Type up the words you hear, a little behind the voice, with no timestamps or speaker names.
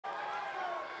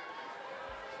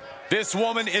This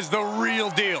woman is the real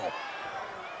deal.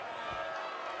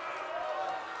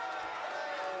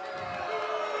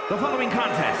 The following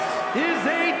contest is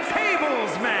a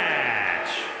tables match.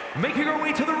 Making her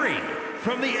way to the ring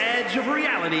from the edge of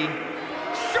reality,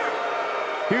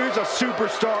 here's a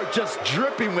superstar just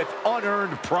dripping with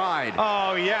unearned pride.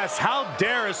 Oh, yes. How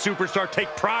dare a superstar take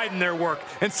pride in their work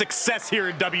and success here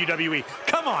in WWE?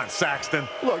 Come on, Saxton.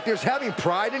 Look, there's having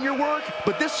pride in your work,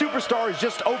 but this superstar is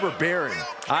just overbearing.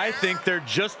 I think they're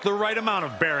just the right amount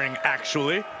of bearing,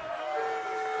 actually.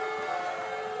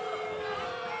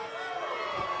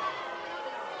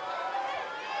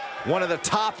 One of the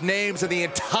top names in the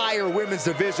entire women's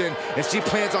division, and she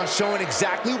plans on showing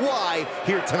exactly why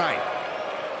here tonight.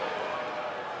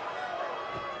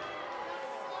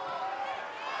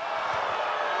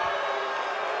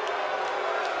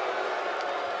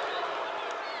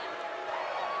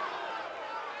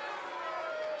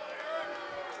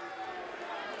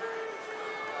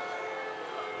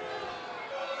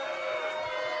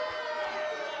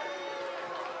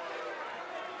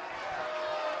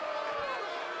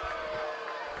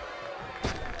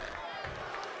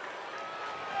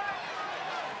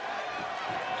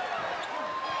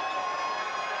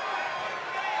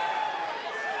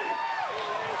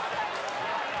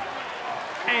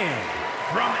 and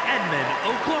from Edmond,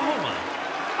 Oklahoma,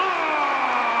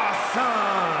 awesome!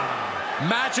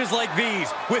 Matches like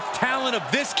these, with talent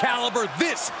of this caliber,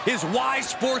 this is why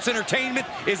sports entertainment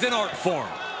is an art form.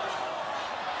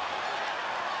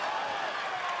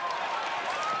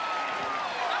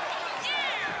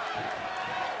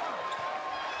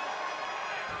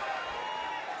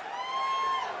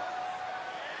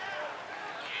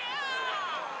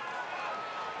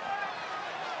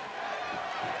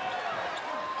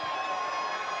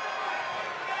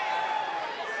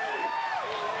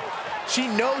 She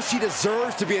knows she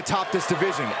deserves to be atop this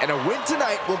division, and a win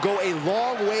tonight will go a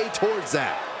long way towards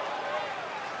that.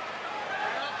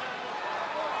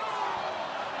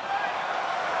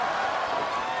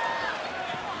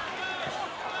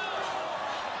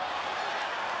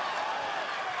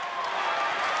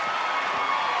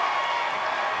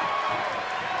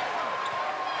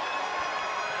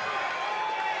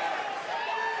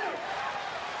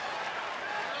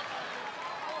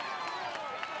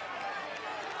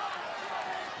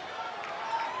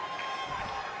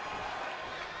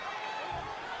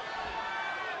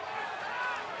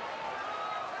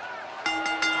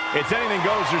 It's anything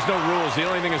goes, there's no rules. The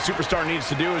only thing a superstar needs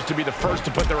to do is to be the first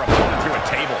to put their opponent through a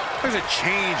table. There's a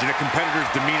change in a competitor's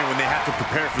demeanor when they have to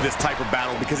prepare for this type of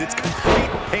battle because it's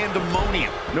complete pandemonium.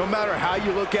 No matter how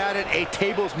you look at it, a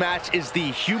tables match is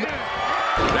the human...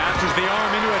 Masters the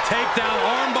arm into a takedown,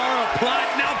 armbar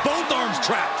applied, now both arms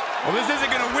trapped. Well, this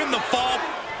isn't going to win the fall.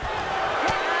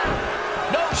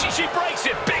 No, she breaks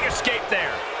it. Big escape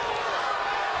there.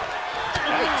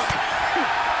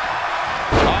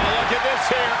 Look at this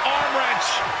here, arm wrench.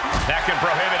 That can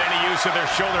prohibit any use of their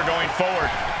shoulder going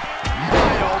forward.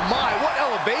 My, oh my, what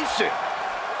elevation.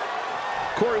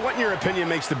 Corey, what in your opinion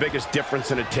makes the biggest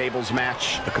difference in a tables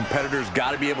match? A competitor's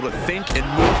got to be able to think and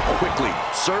move quickly,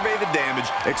 survey the damage,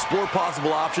 explore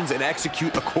possible options, and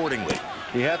execute accordingly.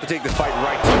 You have to take the fight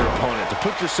right to your opponent. To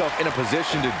put yourself in a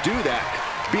position to do that,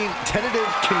 being tentative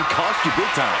can cost you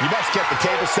big time. You must get the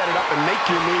table, set it up, and make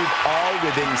your move all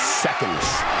within seconds.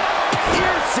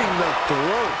 Piercing the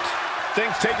throat.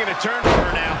 Things taking a turn for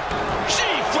her now. She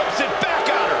flips it back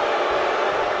on her.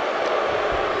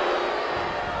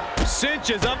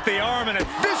 Cinches up the arm and it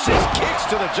Vicious kicks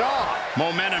to the jaw.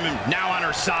 Momentum now on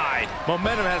her side.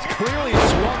 Momentum has clearly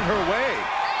swung her way.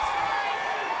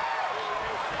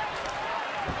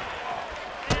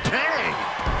 Bang!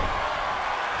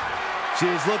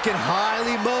 She's looking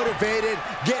highly motivated,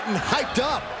 getting hyped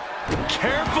up.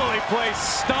 carefully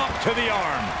placed stomp to the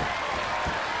arm.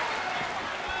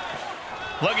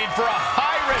 Looking for a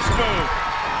high-risk move.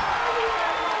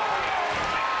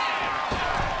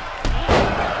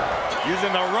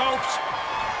 Using the ropes.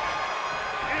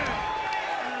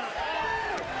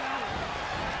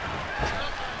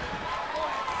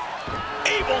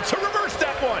 Able to reverse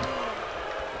that one.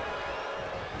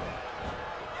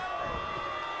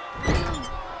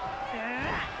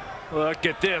 Look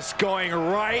at this, going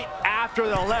right after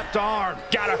the left arm.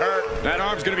 Gotta hurt. That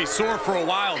arm's gonna be sore for a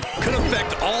while. Could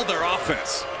affect all their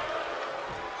offense.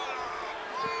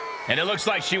 And it looks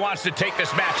like she wants to take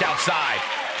this match outside.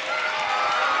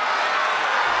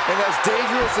 And as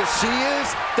dangerous as she is,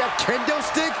 that kendo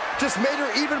stick just made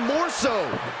her even more so.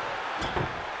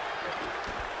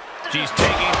 She's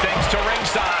taking things to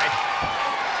ringside.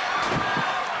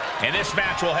 And this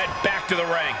match will head back to the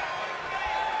ring.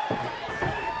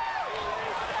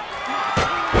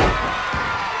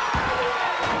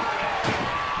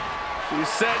 He's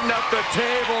setting up the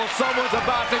table. Someone's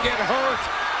about to get hurt.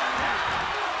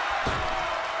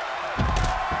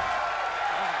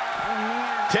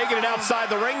 Taking it outside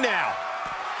the ring now.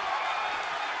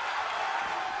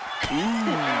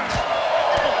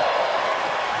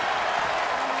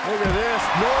 Look at this,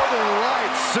 Northern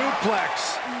Lights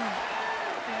suplex.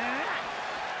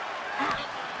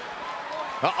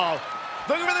 Uh-oh.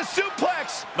 Looking for the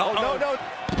suplex. Oh, no.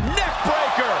 Neck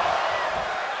breaker.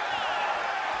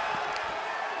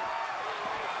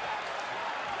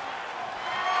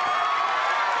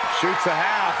 Shoots a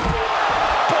half.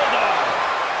 Bulldog.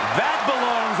 That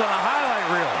belongs on a highlight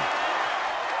reel.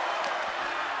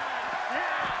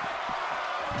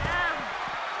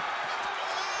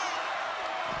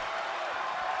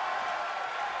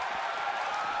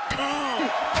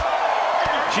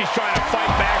 She's trying to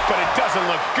fight back, but it doesn't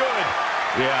look good.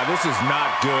 Yeah, this is not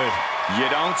good. You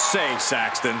don't say,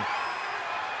 Saxton.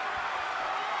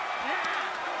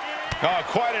 Oh,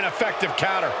 quite an effective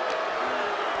counter.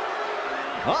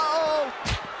 Uh-oh.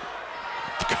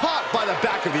 Caught by the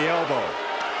back of the elbow.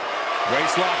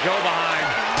 Waistlock, go behind.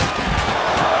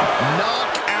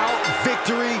 Knockout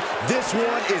victory. This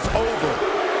one is over.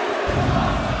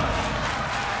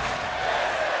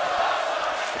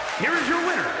 Here is your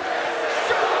winner.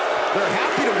 They're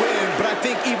happy to win, but I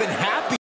think even happy